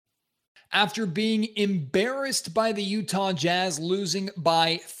After being embarrassed by the Utah Jazz, losing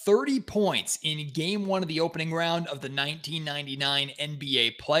by 30 points in Game 1 of the opening round of the 1999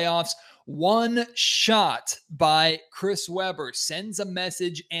 NBA playoffs, one shot by Chris Webber sends a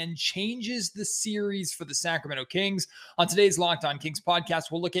message and changes the series for the Sacramento Kings. On today's Locked On Kings podcast,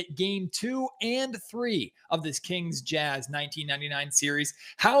 we'll look at Game 2 and 3 of this Kings Jazz 1999 series,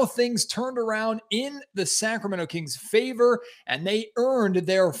 how things turned around in the Sacramento Kings' favor, and they earned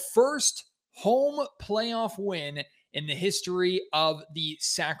their first home playoff win in the history of the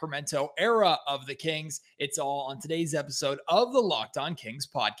Sacramento era of the Kings. It's all on today's episode of the Locked On Kings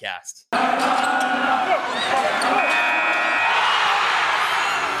podcast.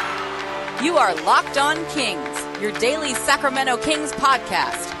 You are Locked On Kings, your daily Sacramento Kings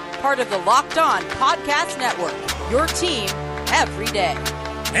podcast, part of the Locked On Podcast Network, your team every day.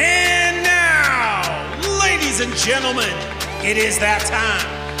 And now, ladies and gentlemen, it is that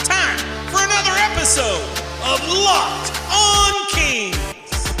time for another episode of Locked On Kings.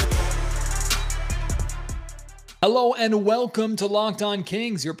 Hello and welcome to Locked On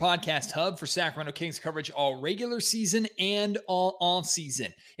Kings, your podcast hub for Sacramento Kings coverage all regular season and all off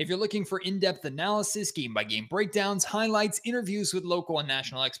season. If you're looking for in-depth analysis, game-by-game breakdowns, highlights, interviews with local and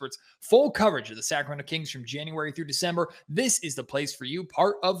national experts, full coverage of the Sacramento Kings from January through December, this is the place for you,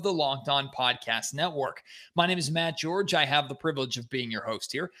 part of the Locked On Podcast Network. My name is Matt George. I have the privilege of being your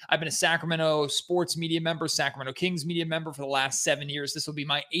host here. I've been a Sacramento sports media member, Sacramento Kings media member for the last 7 years. This will be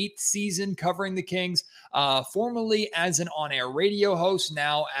my 8th season covering the Kings, formerly as an on-air radio host,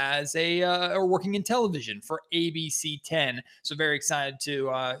 now as or working in television for ABC 10. So very excited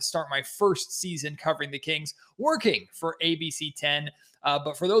to start my first season covering the Kings, working for ABC 10.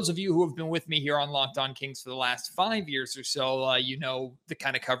 But for those of you who have been with me here on Locked On Kings for the last 5 years or so, you know the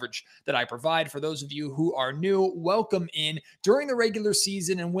kind of coverage that I provide. For those of you who are new, welcome in. During the regular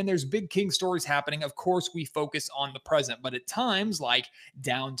season and when there's big King stories happening, of course, we focus on the present. But at times, like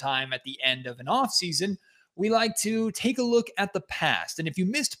downtime at the end of an offseason, we like to take a look at the past. And if you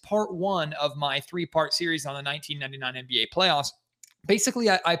missed part 1 of my 3-part series on the 1999 NBA playoffs, basically,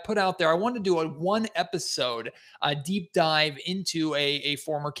 I put out there, I wanted to do a 1-episode deep dive into a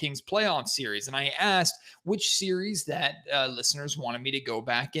former Kings playoff series. And I asked which series that listeners wanted me to go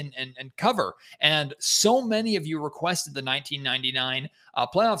back and cover. And so many of you requested the 1999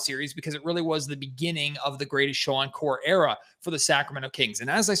 playoff series because it really was the beginning of the greatest show on core era for the Sacramento Kings.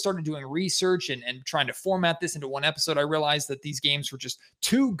 And as I started doing research and trying to format this into 1 episode, I realized that these games were just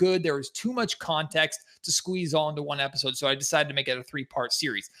too good. There was too much context to squeeze all into 1 episode. So I decided to make it a 3-part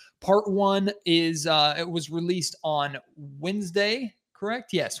series. Part 1 is, it was released on Wednesday,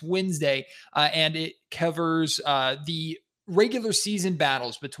 correct? Yes, Wednesday. And it covers the regular season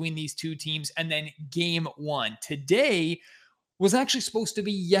battles between these two teams and then Game 1. Today was actually supposed to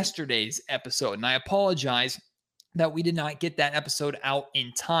be yesterday's episode. And I apologize that we did not get that episode out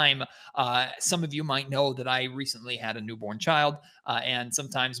in time. Some of you might know that I recently had a newborn child, and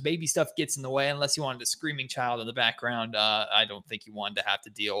sometimes baby stuff gets in the way. Unless you wanted a screaming child in the background, I don't think you wanted to have to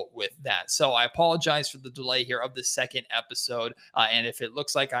deal with that. So I apologize for the delay here of the 2nd episode. And if it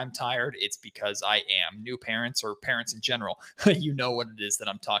looks like I'm tired, it's because I am. New parents or parents in general, you know what it is that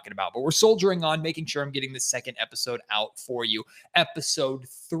I'm talking about. But we're soldiering on, making sure I'm getting the 2nd episode out for you. Episode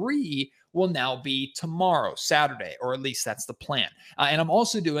 3 will now be tomorrow, Saturday, or at least that's the plan. And I'm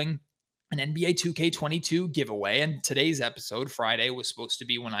also doing an NBA 2K22 giveaway, and today's episode, Friday, was supposed to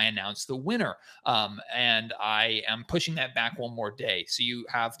be when I announced the winner. And I am pushing that back 1 more day, so you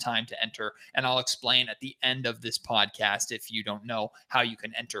have time to enter, and I'll explain at the end of this podcast, if you don't know, how you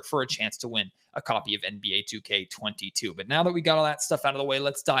can enter for a chance to win a copy of NBA 2K22. But now that we got all that stuff out of the way,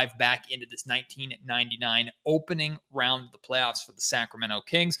 let's dive back into this 1999 opening round of the playoffs for the Sacramento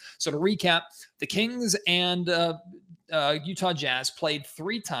Kings. So to recap, the Kings and Utah Jazz played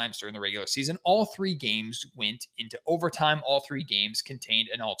 3 times during the regular season. All 3 games went into overtime. All 3 games contained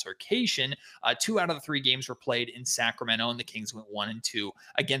an altercation. 2 out of the 3 games were played in Sacramento, and the Kings went 1-2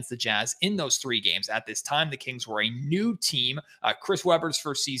 against the Jazz in those 3 games. At this time, the Kings were a new team. Chris Webber's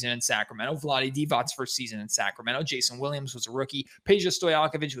first season in Sacramento, Vlade Divac's first season in Sacramento. Jason Williams was a rookie. Peja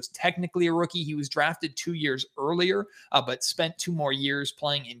Stojakovic was technically a rookie. He was drafted 2 years earlier, but spent 2 more years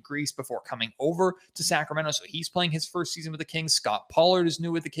playing in Greece before coming over to Sacramento. So he's playing his first season with the Kings. Scott Pollard is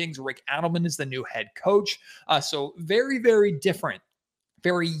new with the Kings. Rick Adelman is the new head coach. So very, very different,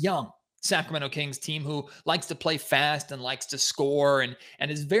 very young Sacramento Kings team who likes to play fast and likes to score and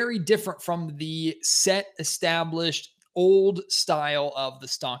is very different from the set, established, old style of the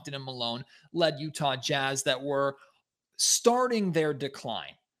Stockton and Malone led Utah Jazz that were starting their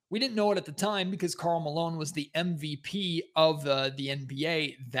decline. We didn't know it at the time because Karl Malone was the MVP of the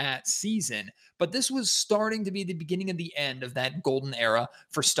NBA that season. But this was starting to be the beginning of the end of that golden era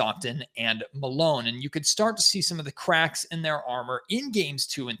for Stockton and Malone. And you could start to see some of the cracks in their armor in games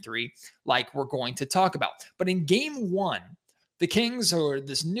 2 and 3, like we're going to talk about. But in game 1, the Kings are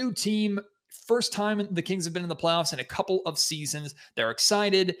this new team. First time the Kings have been in the playoffs in a couple of seasons. They're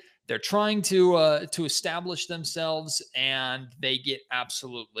excited. They're trying to establish themselves, and they get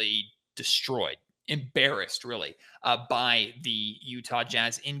absolutely destroyed, embarrassed, really, by the Utah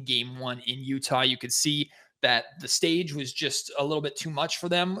Jazz in game 1 in Utah. You could see that the stage was just a little bit too much for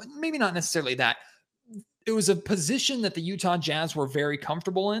them. Maybe not necessarily that. It was a position that the Utah Jazz were very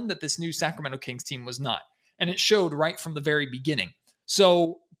comfortable in that this new Sacramento Kings team was not. And it showed right from the very beginning.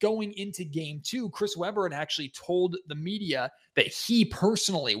 So going into game 2, Chris Webber had actually told the media that he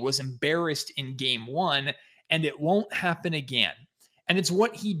personally was embarrassed in game 1 and it won't happen again. And it's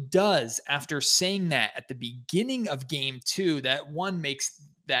what he does after saying that at the beginning of game 2 that, one, makes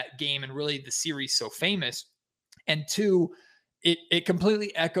that game and really the series so famous. And 2, it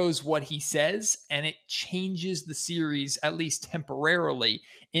completely echoes what he says, and it changes the series, at least temporarily,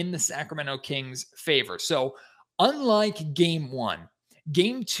 in the Sacramento Kings' favor. So unlike game 1,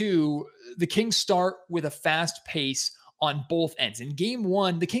 game 2, the Kings start with a fast pace on both ends. In game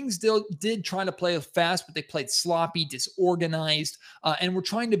 1, the Kings still did try to play fast, but they played sloppy, disorganized, and were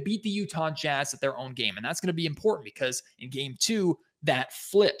trying to beat the Utah Jazz at their own game. And that's going to be important because in game 2, that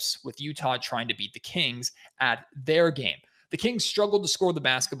flips with Utah trying to beat the Kings at their game. The Kings struggled to score the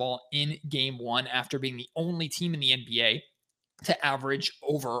basketball in game 1 after being the only team in the NBA to average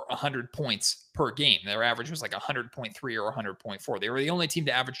over 100 points per game. Their average was like 100.3 or 100.4. They were the only team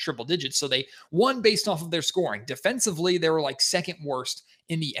to average triple digits, so they won based off of their scoring. Defensively, they were like second worst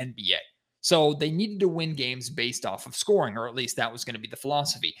in the NBA. So they needed to win games based off of scoring, or at least that was going to be the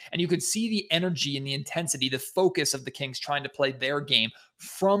philosophy. And you could see the energy and the intensity, the focus of the Kings trying to play their game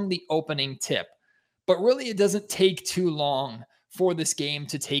from the opening tip. But really, it doesn't take too long for this game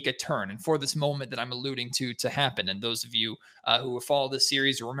to take a turn and for this moment that I'm alluding to happen. And those of you who have followed this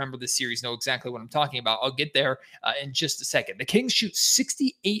series or remember this series know exactly what I'm talking about. I'll get there in just a second. The Kings shoot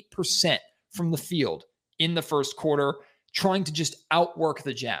 68% from the field in the first quarter, trying to just outwork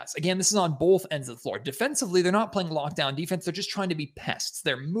the Jazz. Again, this is on both ends of the floor. Defensively, they're not playing lockdown defense. They're just trying to be pests.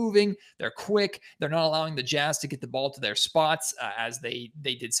 They're moving. They're quick. They're not allowing the Jazz to get the ball to their spots as they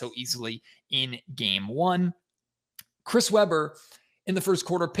did so easily in game 1. Chris Webber in the first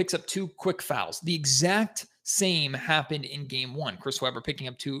quarter picks up 2 quick fouls. The exact same happened in game 1. Chris Webber picking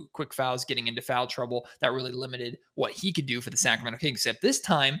up 2 quick fouls, getting into foul trouble. That really limited what he could do for the Sacramento Kings. Except this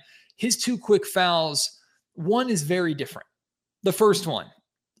time, his 2 quick fouls, one is very different. The first one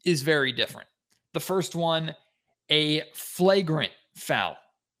is very different. The first one, a flagrant foul.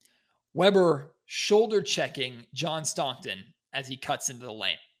 Webber shoulder checking John Stockton as he cuts into the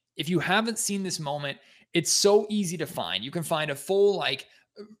lane. If you haven't seen this moment, it's so easy to find. You can find a full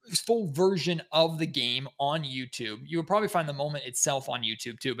version of the game on YouTube. You will probably find the moment itself on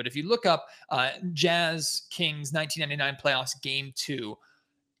YouTube too. But if you look up Jazz Kings 1999 playoffs game 2,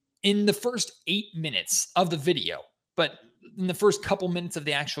 in the first 8 minutes of the video, but in the first couple minutes of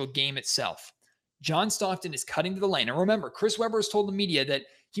the actual game itself, John Stockton is cutting to the lane. And remember, Chris Webber has told the media that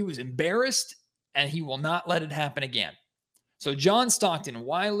he was embarrassed and he will not let it happen again. So John Stockton,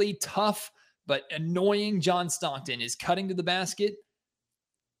 wily, tough, but annoying John Stockton is cutting to the basket,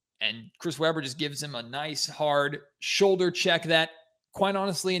 and Chris Webber just gives him a nice, hard shoulder check that, quite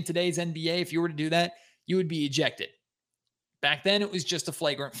honestly, in today's NBA, if you were to do that, you would be ejected. Back then, it was just a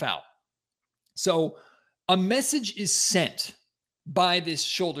flagrant foul. So a message is sent by this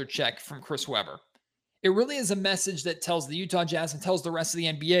shoulder check from Chris Webber. It really is a message that tells the Utah Jazz and tells the rest of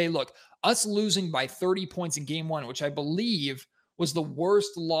the NBA, look, us losing by 30 points in game 1, which I believe was the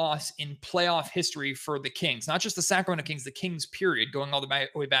worst loss in playoff history for the Kings. Not just the Sacramento Kings, the Kings period, going all the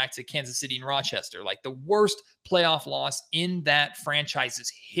way back to Kansas City and Rochester. Like the worst playoff loss in that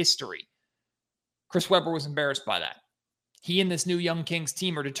franchise's history. Chris Webber was embarrassed by that. He and this new young Kings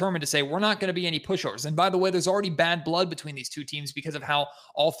team are determined to say, we're not going to be any pushovers. And by the way, there's already bad blood between these two teams because of how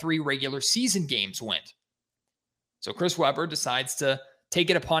all 3 regular season games went. So Chris Webber decides to take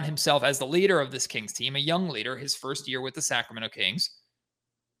it upon himself as the leader of this Kings team, a young leader, his first year with the Sacramento Kings.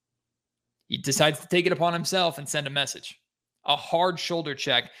 He decides to take it upon himself and send a message. A hard shoulder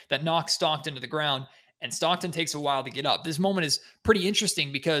check that knocks Stockton to the ground, and Stockton takes a while to get up. This moment is pretty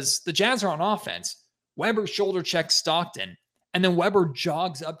interesting because the Jazz are on offense. Webber shoulder checks Stockton, and then Webber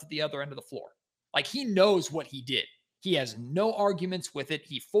jogs up to the other end of the floor. Like he knows what he did. He has no arguments with it.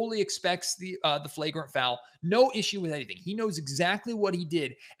 He fully expects the flagrant foul. No issue with anything. He knows exactly what he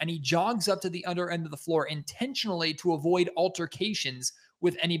did, and he jogs up to the other end of the floor intentionally to avoid altercations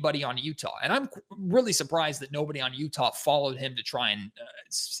with anybody on Utah. And I'm really surprised that nobody on Utah followed him to try and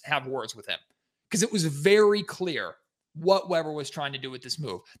have words with him, because it was very clear what Weber was trying to do with this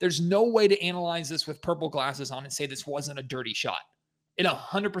move. There's no way to analyze this with purple glasses on and say this wasn't a dirty shot. It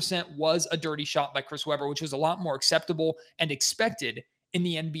 100% was a dirty shot by Chris Webber, which was a lot more acceptable and expected in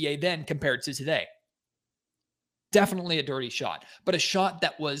the NBA then compared to today. Definitely a dirty shot, but a shot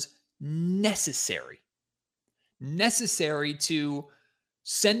that was necessary to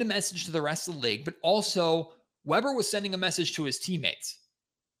send a message to the rest of the league, but also Webber was sending a message to his teammates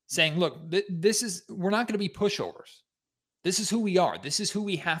saying, look, we're not going to be pushovers. This is who we are. This is who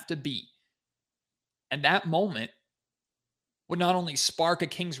we have to be. And that moment would not only spark a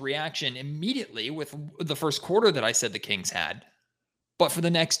Kings reaction immediately with the first quarter that I said the Kings had, but for the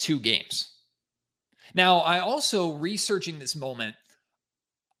next 2 games. Now, I also, researching this moment,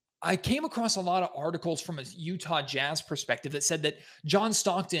 I came across a lot of articles from a Utah Jazz perspective that said that John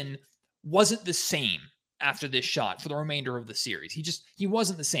Stockton wasn't the same after this shot for the remainder of the series. He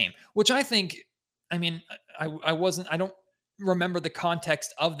wasn't the same, which I think, I don't remember the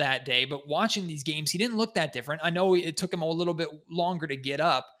context of that day, but watching these games, he didn't look that different. I know it took him a little bit longer to get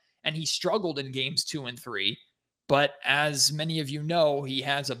up, and he struggled in games 2 and 3. But as many of you know, he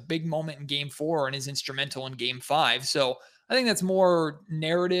has a big moment in game 4 and is instrumental in game 5. So I think that's more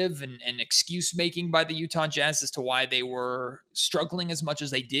narrative and excuse making by the Utah Jazz as to why they were struggling as much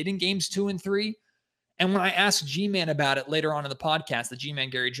as they did in games 2 and 3. And when I asked G-Man about it later on in the podcast, the G-Man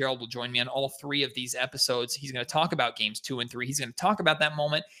Gary Gerald will join me on all 3 of these episodes. He's going to talk about games 2 and 3. He's going to talk about that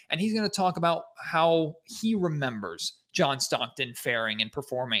moment, and he's going to talk about how he remembers John Stockton faring and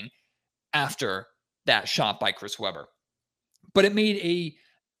performing after that shot by Chris Webber. But it made a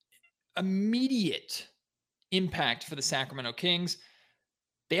immediate impact for the Sacramento Kings.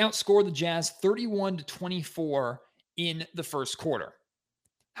 They outscored the Jazz 31-24 in the first quarter.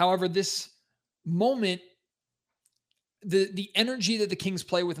 However, this moment, the energy that the Kings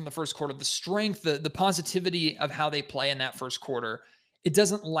play with in the first quarter, the strength, the positivity of how they play in that first quarter, it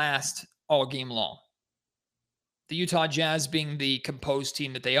doesn't last all game long. The Utah Jazz, being the composed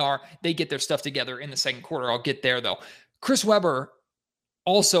team that they are, they get their stuff together in the second quarter. I'll get there, though. Chris Webber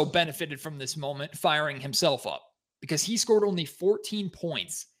also benefited from this moment, firing himself up, because he scored only 14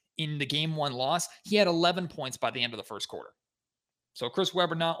 points in the game 1 loss. He had 11 points by the end of the first quarter. So Chris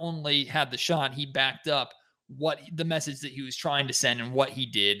Webber not only had the shot, he backed up what the message that he was trying to send and what he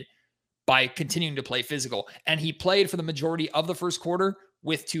did by continuing to play physical. And he played for the majority of the first quarter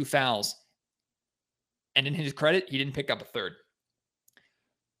with 2 fouls. And in his credit, he didn't pick up a third.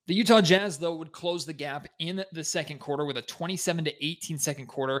 The Utah Jazz, though, would close the gap in the second quarter with a 27-18 second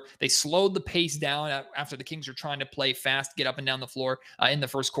quarter. They slowed the pace down after the Kings were trying to play fast, get up and down the floor in the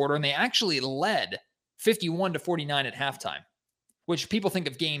first quarter. And they actually led 51-49 at halftime, which people think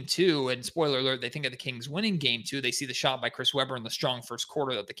of game 2, and spoiler alert, they think of the Kings winning game 2. They see the shot by Chris Webber in the strong first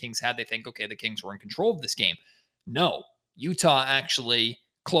quarter that the Kings had. They think, okay, the Kings were in control of this game. No, Utah actually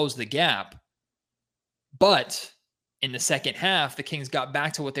closed the gap. But in the second half, the Kings got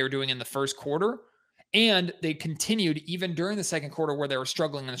back to what they were doing in the first quarter, and they continued even during the second quarter where they were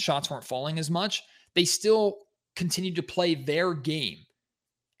struggling and the shots weren't falling as much. They still continued to play their game,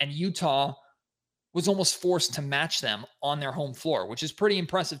 and Utah was almost forced to match them on their home floor, which is pretty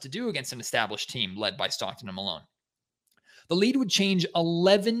impressive to do against an established team led by Stockton and Malone. The lead would change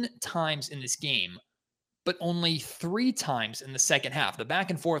 11 times in this game, but only 3 times in the second half. The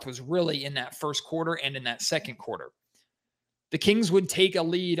back and forth was really in that first quarter and in that second quarter. The Kings would take a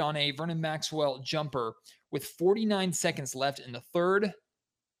lead on a Vernon Maxwell jumper with 49 seconds left in the third,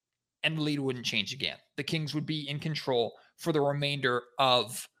 and the lead wouldn't change again. The Kings would be in control for the remainder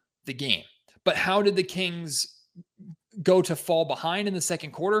of the game. But how did the Kings go to fall behind in the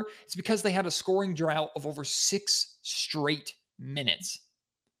second quarter? It's because they had a scoring drought of over 6 straight minutes.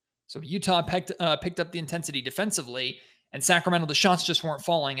 So Utah picked up the intensity defensively, and Sacramento, the shots just weren't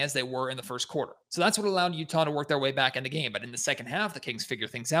falling as they were in the first quarter. So that's what allowed Utah to work their way back in the game. But in the second half, the Kings figure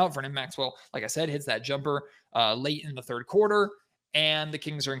things out. Vernon Maxwell, like I said, hits that jumper late in the third quarter, and the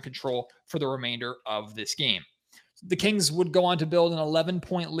Kings are in control for the remainder of this game. The Kings would go on to build an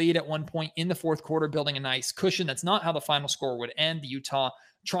 11-point lead at one point in the fourth quarter, building a nice cushion. That's not how the final score would end. The Utah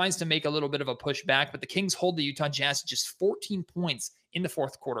tries to make a little bit of a push back, but the Kings hold the Utah Jazz just 14 points in the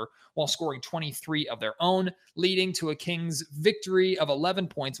fourth quarter while scoring 23 of their own, leading to a Kings victory of 11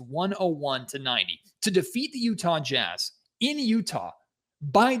 points, 101-90. To defeat the Utah Jazz in Utah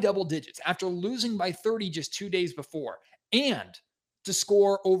by double digits after losing by 30 just 2 days before, and to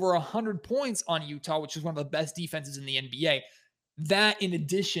score over 100 points on Utah, which is one of the best defenses in the NBA. That, in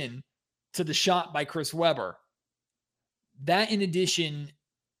addition to the shot by Chris Webber, that in addition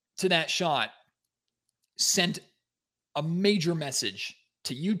to that shot, sent a major message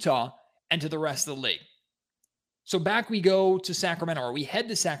to Utah and to the rest of the league. So back we go to Sacramento, or we head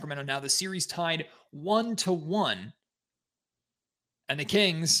to Sacramento now. The series tied 1-1, and the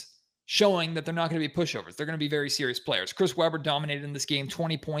Kings showing that they're not going to be pushovers. They're going to be very serious players. Chris Webber dominated in this game,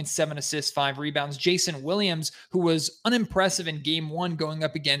 20 points, 7 assists, 5 rebounds. Jason Williams, who was unimpressive in game 1 going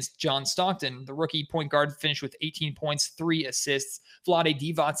up against John Stockton, the rookie point guard, finished with 18 points, 3 assists. Vlade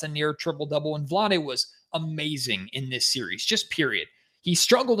Divac, a near triple-double, and Vlade was amazing in this series, just period. He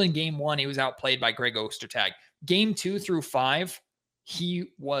struggled in game 1. He was outplayed by Greg Ostertag. Game 2 through 5, he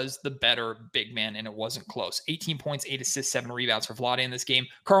was the better big man, and it wasn't close. 18 points, 8 assists, 7 rebounds for Vlade in this game.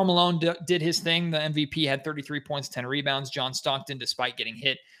 Karl Malone did his thing. The MVP had 33 points, 10 rebounds. John Stockton, despite getting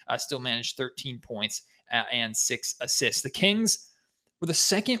hit, still managed 13 points and 6 assists. The Kings were the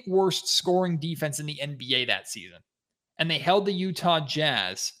second worst scoring defense in the NBA that season, and they held the Utah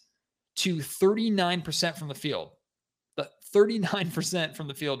Jazz to 39% from the field. The 39% from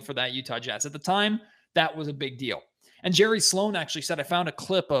the field for that Utah Jazz. At the time, that was a big deal. And Jerry Sloan actually said, I found a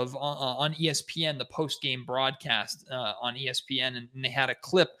clip of on ESPN, the post-game broadcast on ESPN, and they had a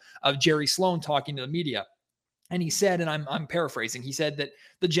clip of Jerry Sloan talking to the media. And he said, and I'm paraphrasing, he said that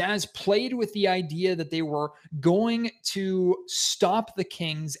the Jazz played with the idea that they were going to stop the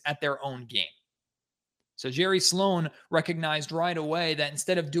Kings at their own game. So Jerry Sloan recognized right away that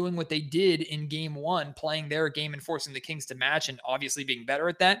instead of doing what they did in game 1, playing their game and forcing the Kings to match and obviously being better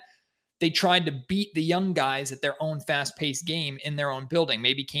at that, they tried to beat the young guys at their own fast-paced game in their own building.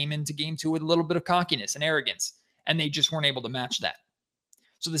 Maybe came into game 2 with a little bit of cockiness and arrogance, and they just weren't able to match that.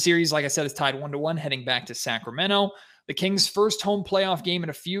 So the series, like I said, is tied 1-1, heading back to Sacramento. The Kings' first home playoff game in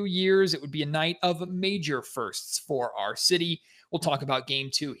a few years. It would be a night of major firsts for our city. We'll talk about game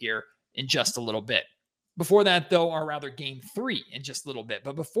 2 here in just a little bit. Before that, though, or rather game 3 in just a little bit.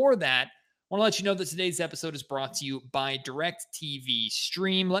 But before that, I want to let you know that today's episode is brought to you by DirecTV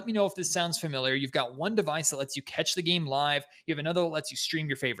Stream. Let me know if this sounds familiar. You've got one device that lets you catch the game live. You have another that lets you stream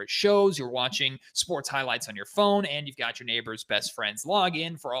your favorite shows. You're watching sports highlights on your phone, and you've got your neighbor's best friend's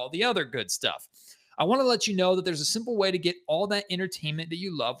login for all the other good stuff. I want to let you know that there's a simple way to get all that entertainment that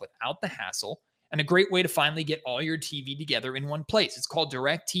you love without the hassle, and a great way to finally get all your TV together in one place. It's called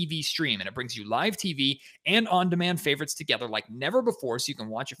DirecTV Stream, and it brings you live TV and on-demand favorites together like never before, so you can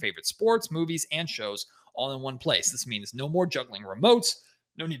watch your favorite sports, movies, and shows all in one place. This means no more juggling remotes,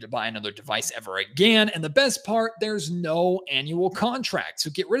 no need to buy another device ever again, and the best part, there's no annual contract. So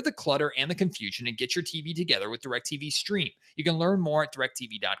get rid of the clutter and the confusion and get your TV together with DirecTV Stream. You can learn more at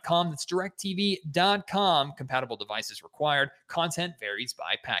directtv.com. That's directtv.com. Compatible devices required. Content varies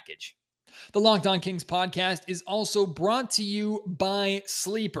by package. The Locked On Kings podcast is also brought to you by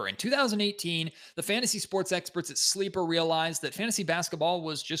Sleeper. In 2018, the fantasy sports experts at Sleeper realized that fantasy basketball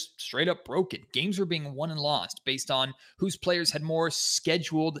was just straight up broken. Games were being won and lost based on whose players had more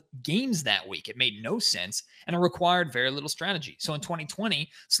scheduled games that week. It made no sense, and it required very little strategy. So in 2020,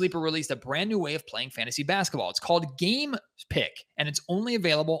 Sleeper released a brand new way of playing fantasy basketball. It's called Game Pick, and it's only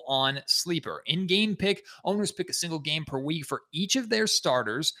available on Sleeper. In Game Pick, owners pick a single game per week for each of their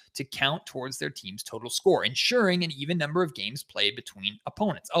starters to count towards their team's total score, ensuring an even number of games played between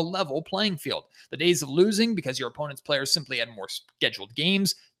opponents, a level playing field. The days of losing because your opponent's players simply had more scheduled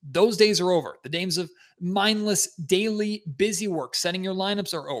games, those days are over. The days of mindless daily busy work setting your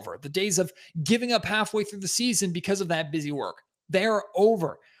lineups are over. The days of giving up halfway through the season because of that busy work, they're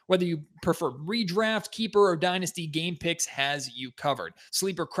over. Whether you prefer redraft, keeper, or dynasty, Game Picks has you covered.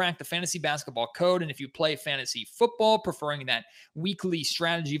 Sleeper cracked the fantasy basketball code, and if you play fantasy football, preferring that weekly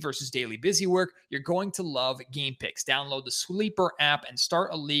strategy versus daily busy work, you're going to love Game Picks. Download the Sleeper app and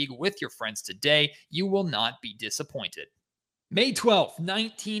start a league with your friends today. You will not be disappointed. May 12th,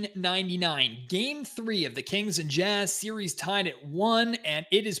 1999, Game 3 of the Kings and Jazz series tied at 1, and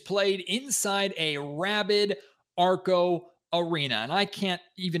it is played inside a rabid Arco Arena. And I can't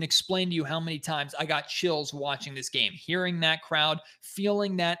even explain to you how many times I got chills watching this game, hearing that crowd,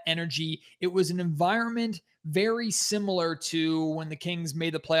 feeling that energy. It was an environment very similar to when the Kings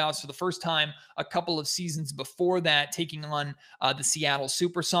made the playoffs for the first time a couple of seasons before that, taking on the Seattle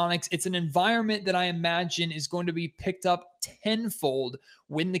Supersonics. It's an environment that I imagine is going to be picked up tenfold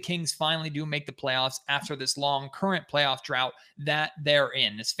when the Kings finally do make the playoffs after this long current playoff drought that they're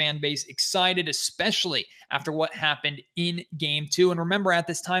in. This fan base excited, especially after what happened in Game 2. And remember, at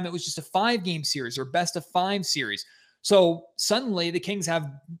this time, it was just a 5-game series or best of 5 series. So suddenly the Kings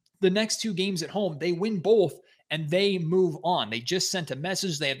have the next 2 games at home. They win both and they move on. They just sent a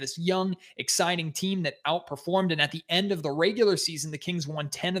message. They have this young, exciting team that outperformed. And at the end of the regular season, the Kings won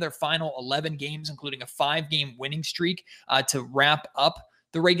 10 of their final 11 games, including a 5-game winning streak to wrap up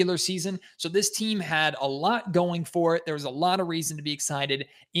the regular season. So this team had a lot going for it. There was a lot of reason to be excited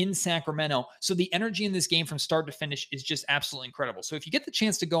in Sacramento. So the energy in this game from start to finish is just absolutely incredible. So if you get the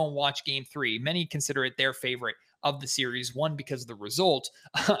chance to go and watch Game 3, many consider it their favorite of the series, one, because of the result,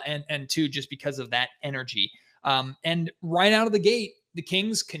 and two, just because of that energy. And right out of the gate, the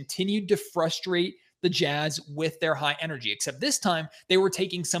Kings continued to frustrate the Jazz with their high energy, except this time they were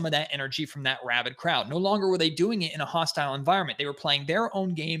taking some of that energy from that rabid crowd. No longer were they doing it in a hostile environment. They were playing their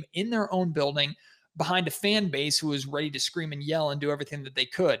own game in their own building behind a fan base who was ready to scream and yell and do everything that they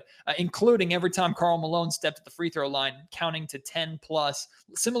could, including every time Karl Malone stepped at the free throw line, counting to 10 plus,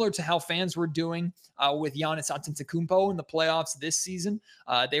 similar to how fans were doing with Giannis Antetokounmpo in the playoffs this season.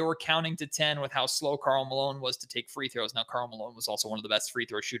 They were counting to 10 with how slow Karl Malone was to take free throws. Now, Karl Malone was also one of the best free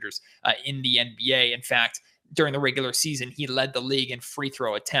throw shooters in the NBA. In fact, during the regular season, he led the league in free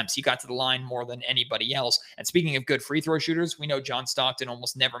throw attempts. He got to the line more than anybody else. And speaking of good free throw shooters, we know John Stockton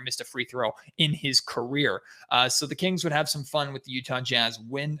almost never missed a free throw in his career. So the Kings would have some fun with the Utah Jazz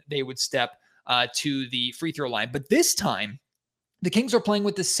when they would step to the free throw line. But this time, the Kings are playing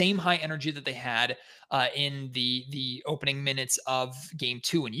with the same high energy that they had in the opening minutes of Game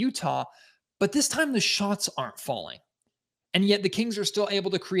 2 in Utah. But this time, the shots aren't falling. And yet the Kings are still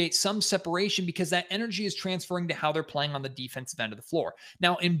able to create some separation because that energy is transferring to how they're playing on the defensive end of the floor.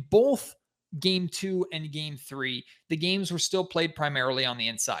 Now, in both Game 2 and Game 3, the games were still played primarily on the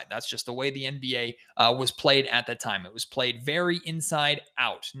inside. That's just the way the NBA was played at the time. It was played very inside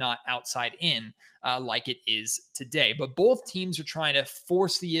out, not outside in, like it is today. But both teams are trying to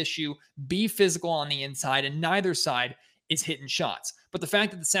force the issue, be physical on the inside, and neither side is hitting shots. But the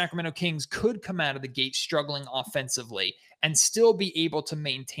fact that the Sacramento Kings could come out of the gate struggling offensively and still be able to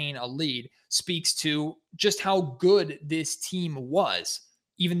maintain a lead speaks to just how good this team was,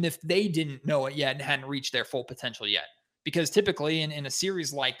 even if they didn't know it yet and hadn't reached their full potential yet. Because typically in a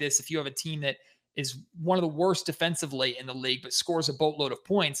series like this, if you have a team that is one of the worst defensively in the league but scores a boatload of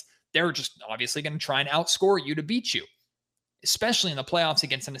points, they're just obviously going to try and outscore you to beat you, especially in the playoffs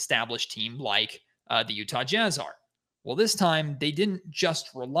against an established team like the Utah Jazz are. Well, this time they didn't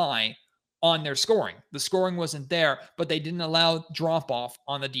just rely on their scoring. The scoring wasn't there, but they didn't allow drop off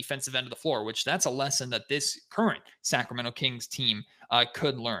on the defensive end of the floor, which that's a lesson that this current Sacramento Kings team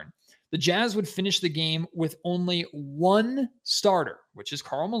could learn. The Jazz would finish the game with only one starter, which is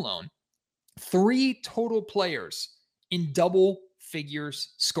Karl Malone, 3 total players in double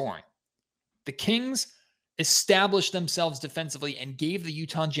figures scoring. The Kings established themselves defensively and gave the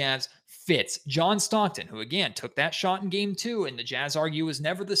Utah Jazz fits. John Stockton, who again took that shot in Game 2, and the Jazz argue was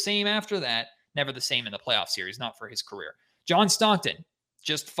never the same after that, never the same in the playoff series, not for his career. John Stockton,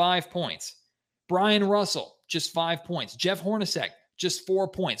 just 5 points. Brian Russell, just 5 points. Jeff Hornacek, just 4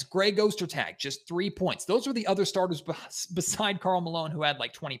 points. Greg Ostertag, just 3 points. Those were the other starters beside Karl Malone who had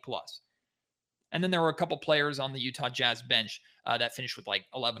like 20 plus. And then there were a couple players on the Utah Jazz bench that finished with like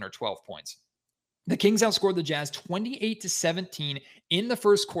 11 or 12 points. The Kings outscored the Jazz 28-17 in the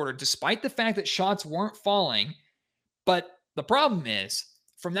first quarter, despite the fact that shots weren't falling. But the problem is,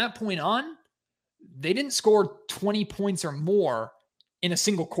 from that point on, they didn't score 20 points or more in a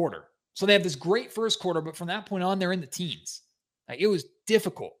single quarter. So they have this great first quarter, but from that point on, they're in the teens. Like, it was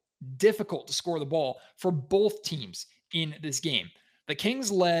difficult to score the ball for both teams in this game. The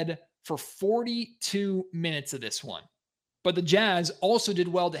Kings led for 42 minutes of this one. But the Jazz also did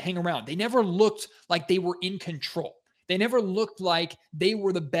well to hang around. They never looked like they were in control. They never looked like they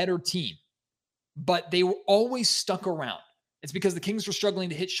were the better team, but they were always stuck around. It's because the Kings were struggling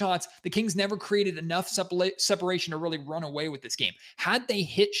to hit shots. The Kings never created enough separation to really run away with this game. Had they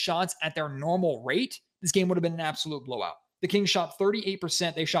hit shots at their normal rate, this game would have been an absolute blowout. The Kings shot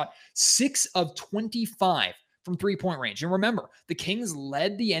 38%. They shot 6 of 25 from three-point range. And remember, the Kings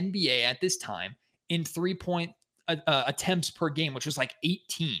led the NBA at this time in three-point attempts per game, which was like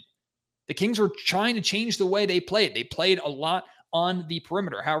 18. The Kings were trying to change the way they played. They played a lot on the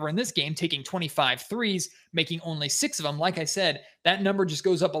perimeter. However, in this game, taking 25 threes, making only 6 of them, like I said, that number just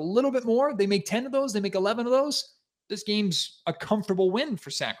goes up a little bit more. They make 10 of those. They make 11 of those. This game's a comfortable win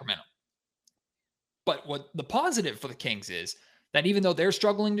for Sacramento. But what the positive for the Kings is that even though they're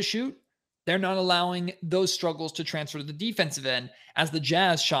struggling to shoot, they're not allowing those struggles to transfer to the defensive end, as the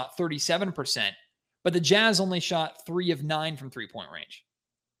Jazz shot 37%. But the Jazz only shot 3 of 9 from three-point range.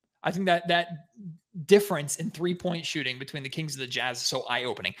 I think that difference in three-point shooting between the Kings and the Jazz is so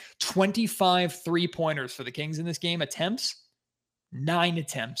eye-opening. 25 three-pointers for the Kings in this game. Attempts, 9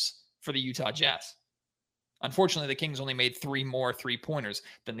 attempts for the Utah Jazz. Unfortunately, the Kings only made 3 more three-pointers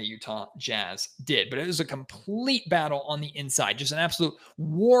than the Utah Jazz did. But it was a complete battle on the inside. Just an absolute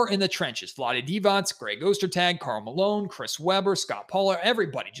war in the trenches. Vlade Divac, Greg Ostertag, Karl Malone, Chris Webber, Scott Pollard,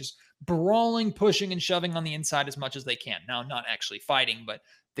 everybody just brawling, pushing, and shoving on the inside as much as they can. Now, not actually fighting, but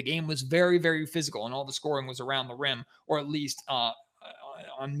the game was very, very physical, and all the scoring was around the rim, or at least on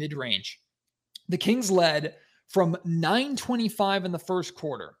mid-range. The Kings led from 9:25 in the first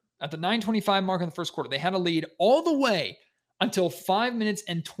quarter. At the 9:25 mark in the first quarter, they had a lead all the way until 5 minutes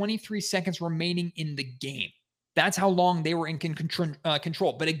and 23 seconds remaining in the game. That's how long they were in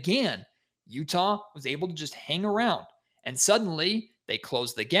control. But again, Utah was able to just hang around, and suddenly they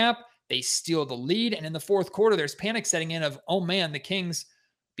close the gap. They steal the lead, and in the fourth quarter, there's panic setting in of, oh man, the Kings,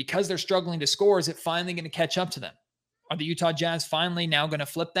 because they're struggling to score, is it finally going to catch up to them? Are the Utah Jazz finally now going to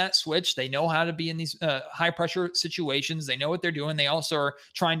flip that switch? They know how to be in these high-pressure situations. They know what they're doing. They also are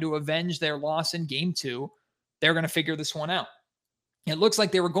trying to avenge their loss in Game 2. They're going to figure this one out. It looks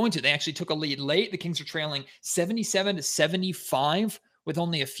like they were going to. They actually took a lead late. The Kings are trailing 77-75 with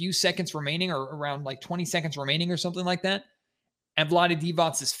only a few seconds remaining, or around like 20 seconds remaining or something like that. And Vlade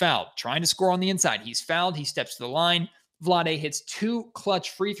Divac is fouled, trying to score on the inside. He's fouled. He steps to the line. Vlade hits 2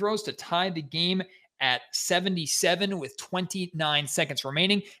 clutch free throws to tie the game at 77 with 29 seconds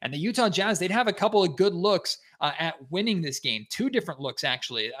remaining. And the Utah Jazz, they'd have a couple of good looks at winning this game. 2 different looks,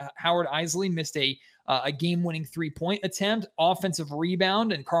 actually. Howard Isley missed a game-winning three-point attempt, offensive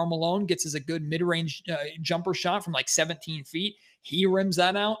rebound, and Karl Malone gets us a good mid-range jumper shot from like 17 feet. He rims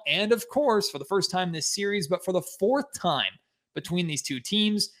that out. And of course, for the first time this series, but for the 4th time between these two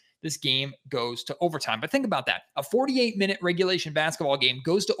teams, this game goes to overtime. But think about that. A 48-minute regulation basketball game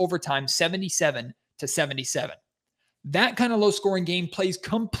goes to overtime 77-77. That kind of low-scoring game plays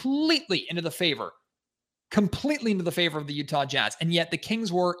completely into the favor of the Utah Jazz, and yet the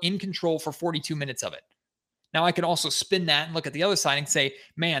Kings were in control for 42 minutes of it. Now, I could also spin that and look at the other side and say,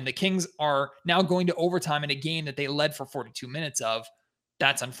 man, the Kings are now going to overtime in a game that they led for 42 minutes of.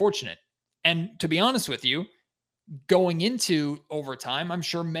 That's unfortunate. And to be honest with you, going into overtime, I'm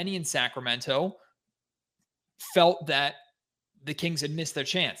sure many in Sacramento felt that the Kings had missed their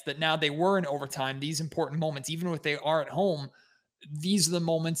chance, that now they were in overtime. These important moments, even if they are at home, these are the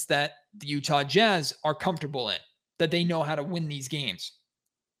moments that the Utah Jazz are comfortable in, that they know how to win these games.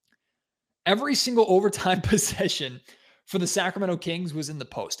 Every single overtime possession for the Sacramento Kings was in the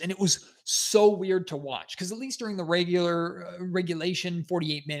post, and it was so weird to watch because at least during the regulation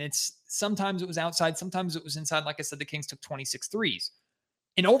 48 minutes, sometimes it was outside, sometimes it was inside. Like I said, the Kings took 26 threes.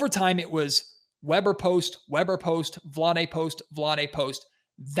 In overtime, it was Webber post, Vlade post, Vlade post.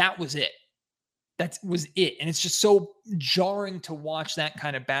 That was it. That was it. And it's just so jarring to watch that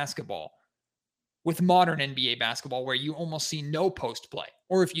kind of basketball with modern NBA basketball where you almost see no post play.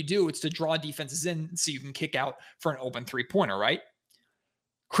 Or if you do, it's to draw defenses in so you can kick out for an open three-pointer, right?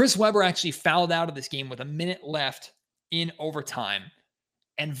 Chris Webber actually fouled out of this game with a minute left in overtime.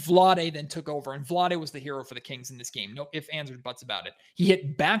 And Vlade then took over. And Vlade was the hero for the Kings in this game. No ifs, ands, or buts about it. He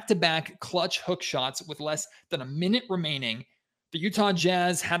hit back-to-back clutch hook shots with less than a minute remaining. The Utah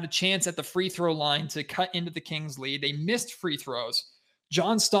Jazz had a chance at the free throw line to cut into the Kings' lead. They missed free throws.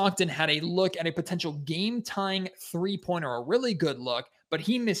 John Stockton had a look at a potential game-tying three-pointer, a really good look, but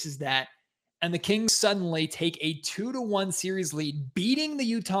he misses that. And the Kings suddenly take a 2-1 series lead, beating the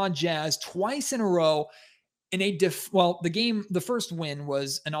Utah Jazz twice in a row in a the first win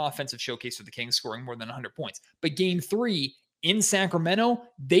was an offensive showcase for the Kings, scoring more than 100 points. But game 3 in Sacramento,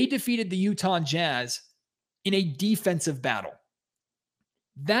 they defeated the Utah Jazz in a defensive battle.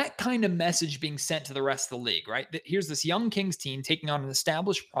 That kind of message being sent to the rest of the league, right? Here's this young Kings team taking on an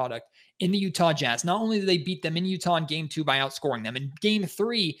established product in the Utah Jazz. Not only did they beat them in Utah in game 2 by outscoring them, in game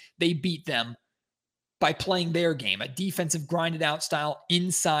 3, they beat them by playing their game, a defensive grinded out style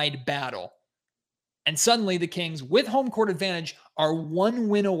inside battle. And suddenly the Kings, with home court advantage, are 1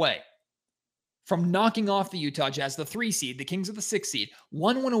 win away from knocking off the Utah Jazz, the 3 seed. The Kings are the 6 seed.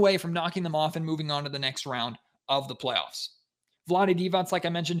 1 win away from knocking them off and moving on to the next round of the playoffs. Vlade Divac, like I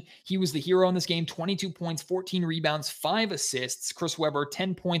mentioned, he was the hero in this game. 22 points, 14 rebounds, 5 assists. Chris Webber,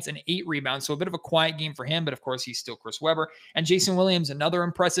 10 points and 8 rebounds. So a bit of a quiet game for him, but of course he's still Chris Webber. And Jason Williams, another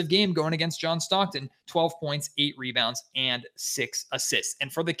impressive game going against John Stockton. 12 points, 8 rebounds, and 6 assists.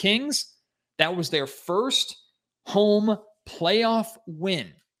 And for the Kings, that was their first home playoff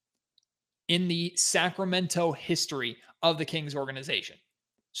win in the Sacramento history of the Kings organization.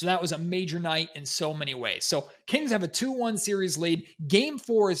 So that was a major night in so many ways. So Kings have a 2-1 series lead. Game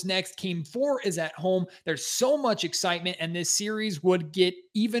 4 is next. Game 4 is at home. There's so much excitement, and this series would get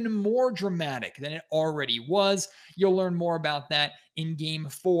even more dramatic than it already was. You'll learn more about that in Game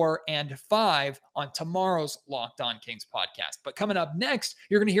 4 and 5 on tomorrow's Locked On Kings podcast. But coming up next,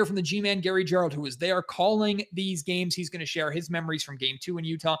 you're going to hear from the G-Man Gary Gerald, who was there calling these games. He's going to share his memories from Game 2 in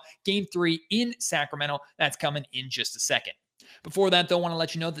Utah, Game 3 in Sacramento. That's coming in just a second. Before that, though, I want to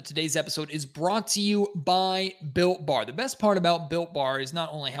let you know that today's episode is brought to you by Built Bar. The best part about Built Bar is not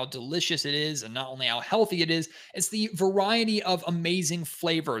only how delicious it is and not only how healthy it is, it's the variety of amazing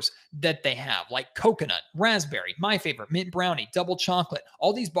flavors that they have, like coconut, raspberry, my favorite, mint brownie, double chocolate.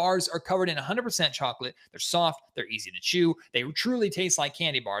 All these bars are covered in 100% chocolate. They're soft. They're easy to chew. They truly taste like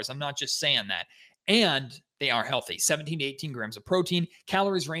candy bars. I'm not just saying that. And they are healthy. 17 to 18 grams of protein,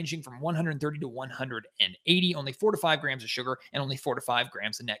 calories ranging from 130 to 180, only 4 to 5 grams of sugar, and only 4 to 5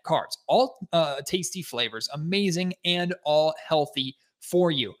 grams of net carbs. All tasty flavors, amazing, and all healthy for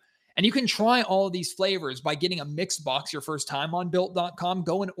you. And you can try all of these flavors by getting a mixed box your first time on Built.com.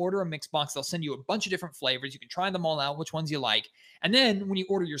 Go and order a mixed box. They'll send you a bunch of different flavors. You can try them all out, which ones you like. And then when you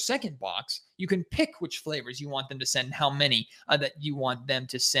order your second box, you can pick which flavors you want them to send and how many that you want them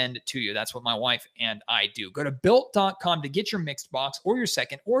to send to you. That's what my wife and I do. Go to Built.com to get your mixed box or your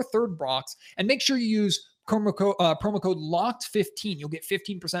second or third box, and make sure you use promo code LOCKED15. You'll get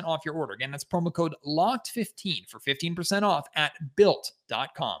 15% off your order. Again, that's promo code LOCKED15 for 15% off at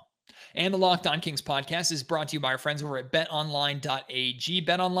Built.com. And the Locked On Kings podcast is brought to you by our friends over at betonline.ag.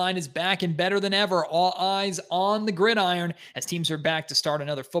 BetOnline is back and better than ever. All eyes on the gridiron as teams are back to start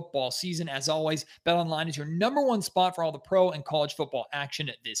another football season. As always, BetOnline is your number one spot for all the pro and college football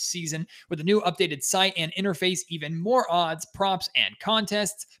action this season. With a new updated site and interface, even more odds, props, and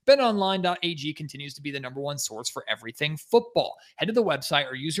contests, betonline.ag continues to be the number one source for everything football. Head to the website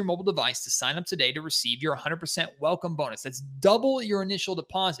or use your mobile device to sign up today to receive your 100% welcome bonus. That's double your initial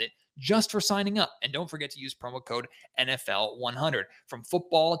deposit just for signing up. And don't forget to use promo code NFL100. From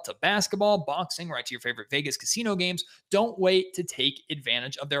football to basketball, boxing, right to your favorite Vegas casino games, don't wait to take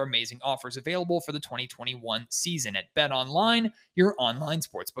advantage of their amazing offers available for the 2021 season at BetOnline, your online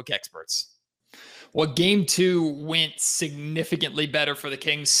sportsbook experts. Well, Game 2 went significantly better for the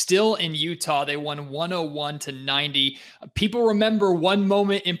Kings. Still in Utah, they won 101-90. People remember one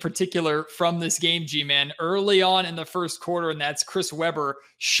moment in particular from this game, G-Man, early on in the first quarter, and that's Chris Webber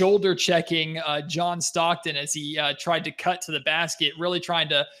shoulder checking John Stockton as he tried to cut to the basket, really trying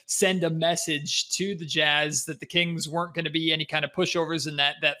to send a message to the Jazz that the Kings weren't going to be any kind of pushovers, and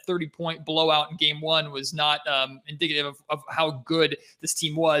that 30-point blowout in Game 1 was not indicative of how good this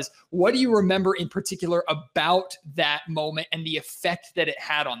team was. What do you remember in particular about that moment and the effect that it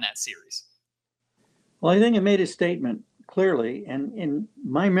had on that series? Well, I think it made a statement clearly. And in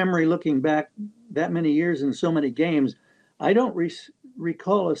my memory, looking back that many years and so many games, I don't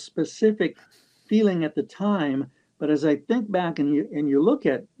recall a specific feeling at the time. But as I think back and you look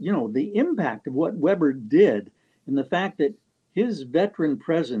at, the impact of what Weber did and the fact that his veteran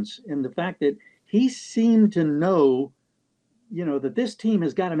presence and the fact that he seemed to know that this team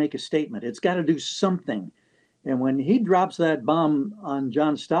has got to make a statement. It's got to do something. And when he drops that bomb on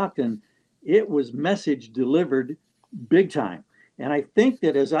John Stockton, it was message delivered big time. And I think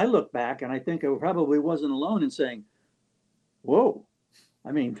that as I look back, and I think I probably wasn't alone in saying, whoa,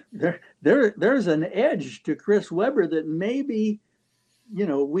 I mean, there's an edge to Chris Webber that maybe,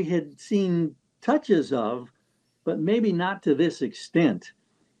 we had seen touches of, but maybe not to this extent.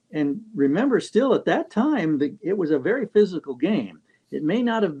 And remember, still at that time, it was a very physical game. It may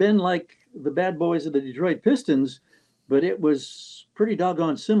not have been like the bad boys of the Detroit Pistons, but it was pretty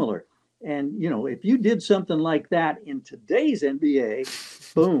doggone similar. And, if you did something like that in today's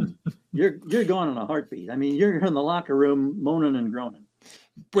NBA, boom, you're gone in a heartbeat. I mean, you're in the locker room moaning and groaning.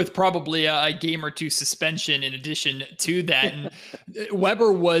 With probably a game or two suspension in addition to that. And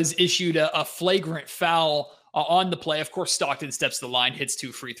Weber was issued a flagrant foul on the play. Of course, Stockton steps to the line, hits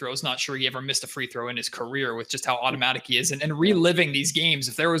 2 free throws. Not sure he ever missed a free throw in his career with just how automatic he is. And reliving these games,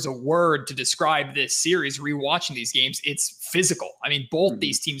 if there was a word to describe this series, rewatching these games, it's physical. I mean, both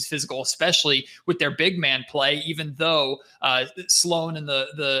these teams physical, especially with their big man play, even though Sloan and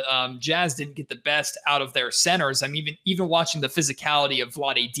the Jazz didn't get the best out of their centers. I mean, even watching the physicality of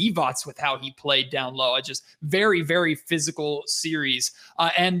Vlade Divac with how he played down low, just very, very physical series.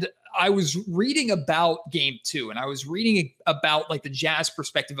 And I was reading about Game 2, and I was reading about like the Jazz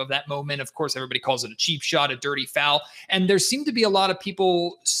perspective of that moment. Of course, everybody calls it a cheap shot, a dirty foul. And there seemed to be a lot of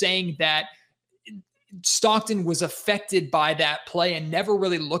people saying that Stockton was affected by that play and never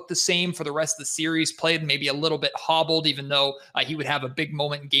really looked the same for the rest of the series, played maybe a little bit hobbled, even though he would have a big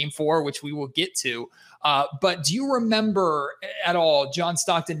moment in game 4, which we will get to. But do you remember at all John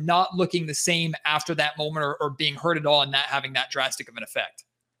Stockton not looking the same after that moment, or being hurt at all and not having that drastic of an effect?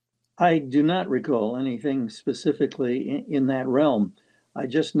 I do not recall anything specifically in that realm. I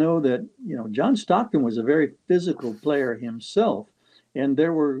just know that, John Stockton was a very physical player himself. And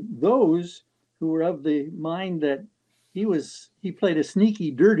there were those who were of the mind that he played a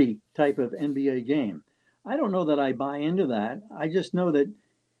sneaky, dirty type of NBA game. I don't know that I buy into that. I just know that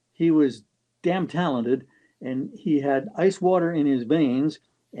he was damn talented, and he had ice water in his veins,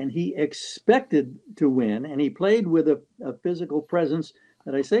 and he expected to win, and he played with a physical presence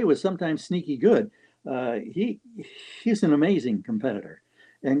that I say was sometimes sneaky good. He's an amazing competitor.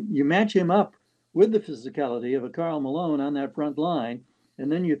 And you match him up with the physicality of a Karl Malone on that front line,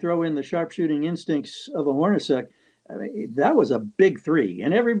 and then you throw in the sharpshooting instincts of a Hornacek. I mean, that was a big three.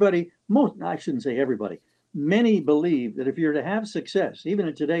 And I shouldn't say everybody, many believe that if you're to have success, even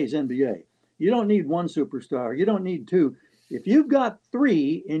in today's NBA, you don't need one superstar. You don't need two. If you've got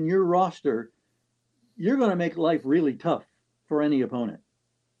three in your roster, you're going to make life really tough for any opponent.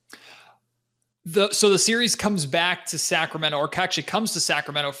 So the series comes back to Sacramento, or actually comes to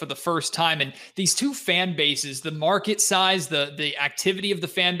Sacramento for the first time. And these two fan bases, the market size, the activity of the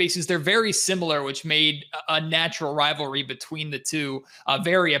fan bases, they're very similar, which made a natural rivalry between the two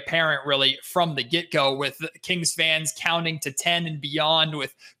very apparent really from the get-go, with Kings fans counting to 10 and beyond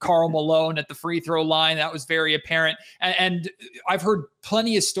with Karl Malone at the free throw line. That was very apparent. And I've heard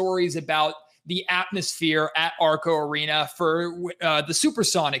plenty of stories about the atmosphere at Arco Arena for the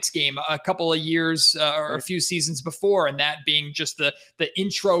Supersonics game a couple of years or a few seasons before, and that being just the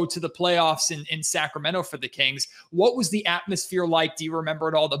intro to the playoffs in Sacramento for the Kings. What was the atmosphere like? Do you remember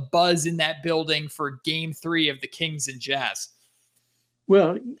at all the buzz in that building for Game 3 of the Kings and Jazz?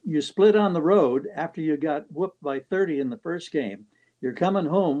 Well, you split on the road after you got whooped by 30 in the first game. You're coming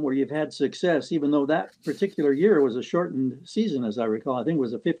home where you've had success, even though that particular year was a shortened season, as I recall. I think it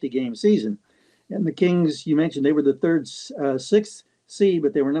was a 50-game season. And the Kings, you mentioned, they were the sixth seed,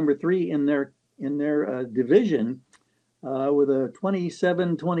 but they were number 3 in their division with a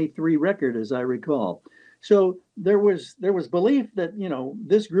 27-23 record, as I recall. So there was belief that,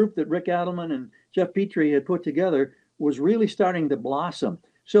 this group that Rick Adelman and Jeff Petrie had put together was really starting to blossom.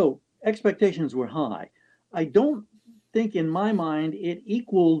 So expectations were high. I don't think in my mind it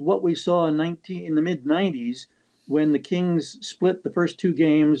equaled what we saw in the mid-90s when the Kings split the first 2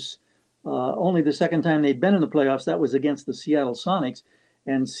 games. Only the second time they'd been in the playoffs, that was against the Seattle Sonics,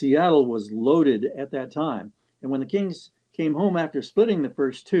 and Seattle was loaded at that time. And when the Kings came home after splitting the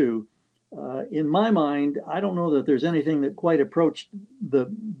first 2, in my mind, I don't know that there's anything that quite approached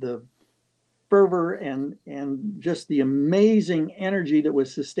the fervor and just the amazing energy that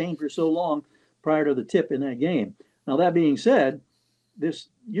was sustained for so long prior to the tip in that game. Now, that being said, this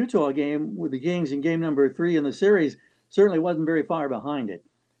Utah game with the Kings in game number 3 in the series certainly wasn't very far behind it.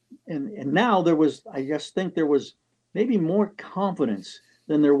 And now there was maybe more confidence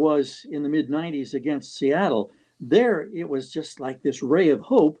than there was in the mid-90s against Seattle. There, it was just like this ray of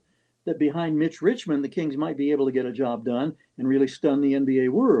hope that behind Mitch Richmond, the Kings might be able to get a job done and really stun the NBA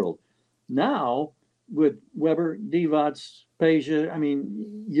world. Now, with Weber, Divac, Peja, I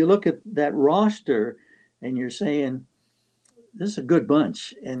mean, you look at that roster and you're saying, this is a good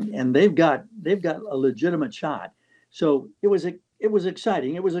bunch, and they've got a legitimate shot. So it was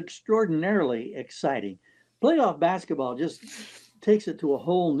exciting. It was extraordinarily exciting. Playoff basketball just takes it to a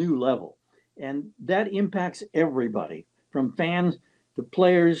whole new level, and that impacts everybody, from fans to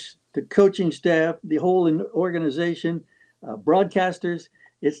players to coaching staff, the whole organization, broadcasters.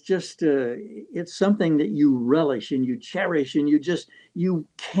 It's just it's something that you relish and you cherish, and you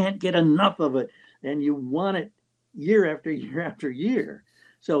can't get enough of it, and you want it year after year after year.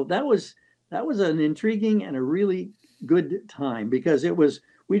 So that was an intriguing and a really good time, because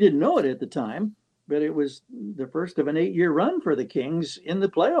we didn't know it at the time, but it was the first of an 8-year run for the Kings in the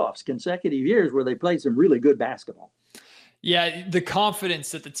playoffs, consecutive years where they played some really good basketball. Yeah, the confidence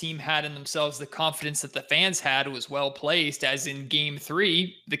that the team had in themselves, the confidence that the fans had was well placed, as in Game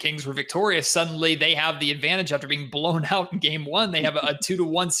 3, the Kings were victorious. Suddenly they have the advantage after being blown out in Game 1. They have a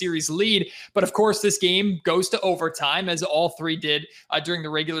 2-1 series lead. But of course, this game goes to overtime, as all 3 did during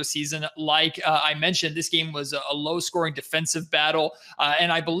the regular season. Like I mentioned, this game was a low-scoring defensive battle.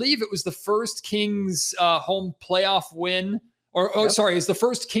 And I believe it was the first Kings home playoff win Sorry, it's the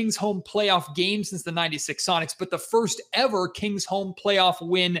first Kings home playoff game since the 96 Sonics, but the first ever Kings home playoff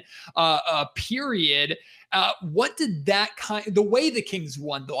win period. What did the way the Kings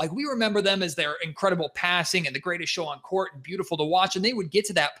won, though, like we remember them as their incredible passing and the greatest show on court and beautiful to watch, and they would get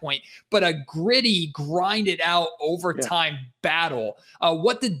to that point, but a gritty, grinded out overtime battle.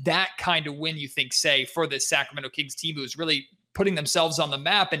 What did that kind of win, you think, say for the Sacramento Kings team, who was really putting themselves on the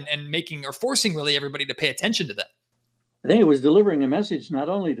map and making or forcing really everybody to pay attention to them? I think it was delivering a message not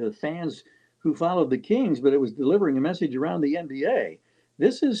only to the fans who followed the Kings, but it was delivering a message around the NBA.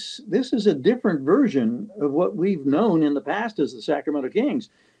 This is a different version of what we've known in the past as the Sacramento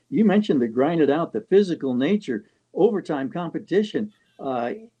Kings. You mentioned the grinded out, the physical nature, overtime competition.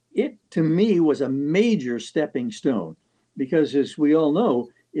 It, to me, was a major stepping stone because, as we all know,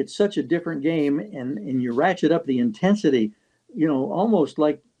 it's such a different game, and you ratchet up the intensity, almost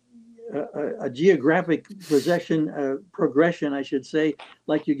like a geographic progression, I should say,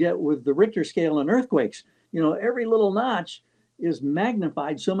 like you get with the Richter scale in earthquakes. Every little notch is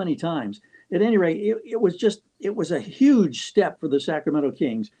magnified so many times. At any rate, it was a huge step for the Sacramento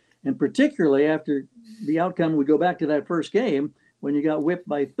Kings, and particularly after the outcome, we go back to that first game when you got whipped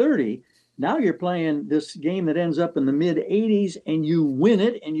by 30. Now you're playing this game that ends up in the mid 80s, and you win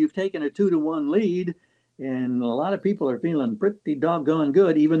it, and you've taken a 2-1 lead. And a lot of people are feeling pretty doggone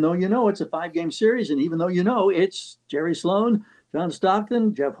good, even though it's a 5-game series, and even though it's Jerry Sloan, John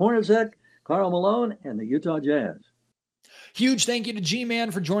Stockton, Jeff Hornacek, Karl Malone, and the Utah Jazz. Huge thank you to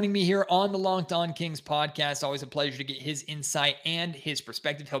G-Man for joining me here on the Locked On Kings podcast. Always a pleasure to get his insight and his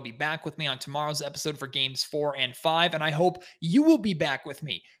perspective. He'll be back with me on tomorrow's episode for games 4 and 5. And I hope you will be back with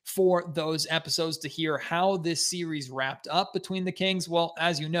me for those episodes to hear how this series wrapped up between the Kings. Well,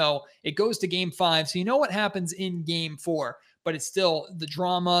 as you know, it goes to game 5. So you know what happens in game 4, but it's still the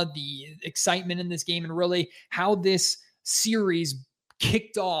drama, the excitement in this game, and really how this series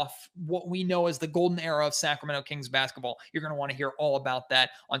kicked off what we know as the golden era of Sacramento Kings basketball. You're going to want to hear all about that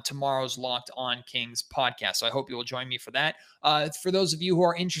on tomorrow's Locked On Kings podcast. So I hope you will join me for that. For those of you who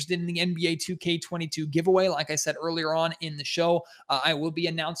are interested in the NBA 2K22 giveaway, like I said earlier on in the show, I will be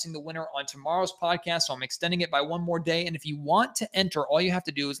announcing the winner on tomorrow's podcast. So I'm extending it by one more day. And if you want to enter, all you have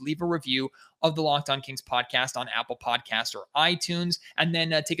to do is leave a review of the Locked On Kings podcast on Apple Podcasts or iTunes, and then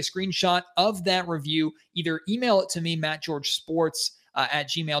take a screenshot of that review. Either email it to me, mattgeorgesports at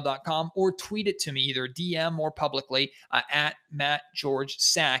gmail.com, or tweet it to me, either DM or publicly at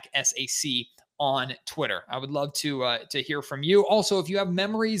mattgeorgesac, SAC, on Twitter. I would love to hear from you. Also, if you have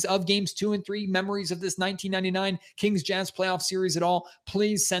memories of games 2 and 3, memories of this 1999 Kings Jazz playoff series at all,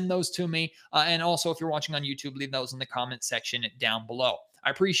 please send those to me. And also, if you're watching on YouTube, leave those in the comment section down below. I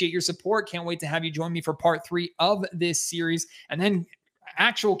appreciate your support. Can't wait to have you join me for part 3 of this series. And then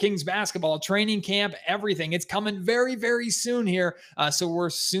actual Kings basketball, training camp, everything. It's coming very, very soon here. So we're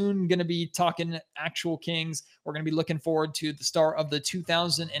soon going to be talking actual Kings. We're going to be looking forward to the start of the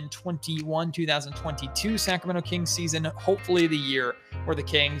 2021-2022 Sacramento Kings season. Hopefully the year where the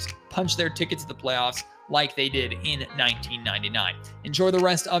Kings punch their ticket to the playoffs like they did in 1999. Enjoy the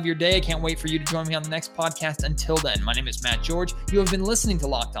rest of your day. I can't wait for you to join me on the next podcast. Until then, my name is Matt George. You have been listening to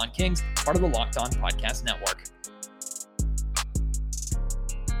Locked On Kings, part of the Locked On Podcast Network.